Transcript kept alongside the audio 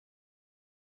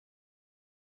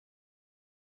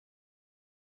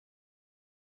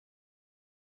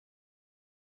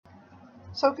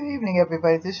So good evening,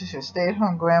 everybody. This is your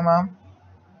stay-at-home grandma,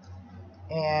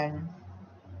 and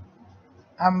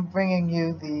I'm bringing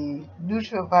you the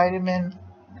Nutra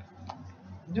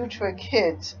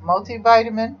Kids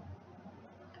Multivitamin.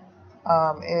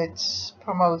 It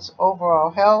promotes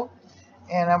overall health,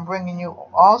 and I'm bringing you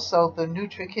also the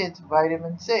Nutra Kids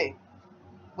Vitamin C,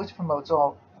 which promotes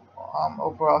all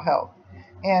overall health.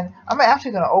 And I'm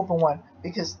actually going to open one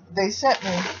because they sent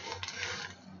me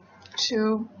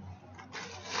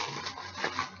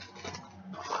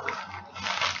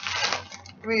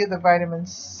three of the vitamin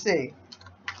C.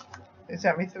 They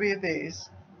sent me 3 of these.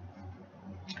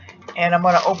 And I'm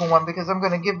going to open one because I'm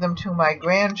going to give them to my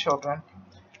grandchildren.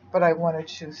 But I wanted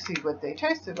to see what they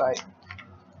tasted like.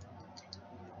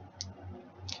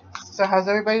 So how's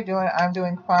everybody doing? I'm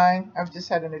doing fine. I've just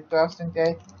had an exhausting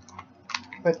day.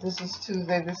 But this is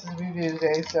Tuesday. This is review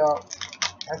day. So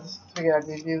I just figured I'd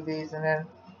review these and then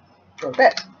go to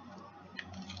bed.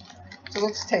 So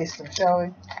let's taste them, shall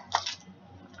we?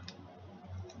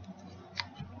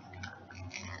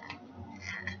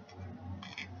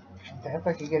 Okay, if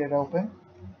I could get it open.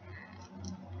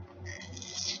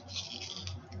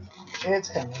 It's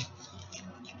coming.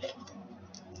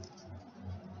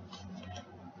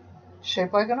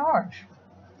 Shaped like an orange.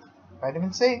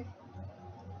 Vitamin C.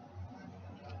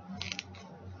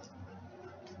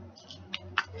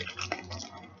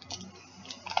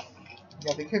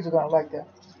 Yeah, the kids are going to like that.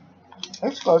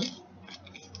 That's good.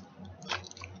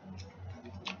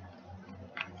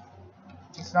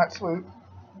 It's not sweet.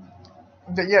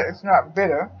 But yet it's not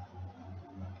bitter.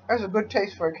 It has a good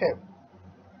taste for a kid.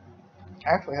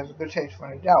 Actually has a good taste for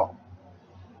an adult.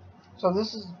 So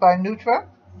this is by Nutra.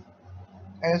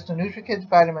 And it's the Nutra Kids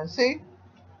Vitamin C.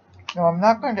 Now I'm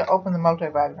not going to open the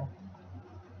multivitamin.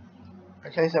 I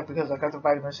taste that because I got the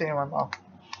vitamin C in my mouth.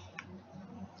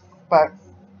 But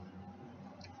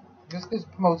this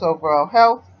promotes overall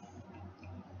health.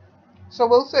 So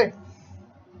we'll see.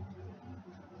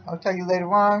 I'll tell you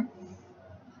later on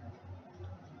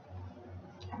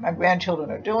what my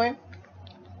grandchildren are doing.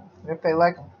 And if they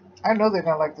like them. I know they're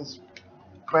going to like this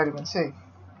vitamin C.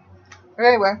 But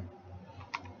anyway,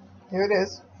 here it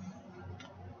is.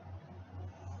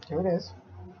 Here it is.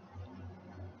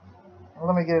 Well,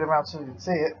 let me get it around so you can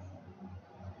see it.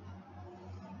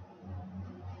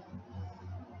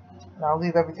 And I'll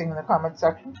leave everything in the comment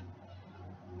section.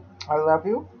 I love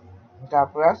you.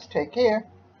 God bless. Take care.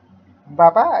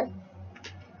 Bye-bye.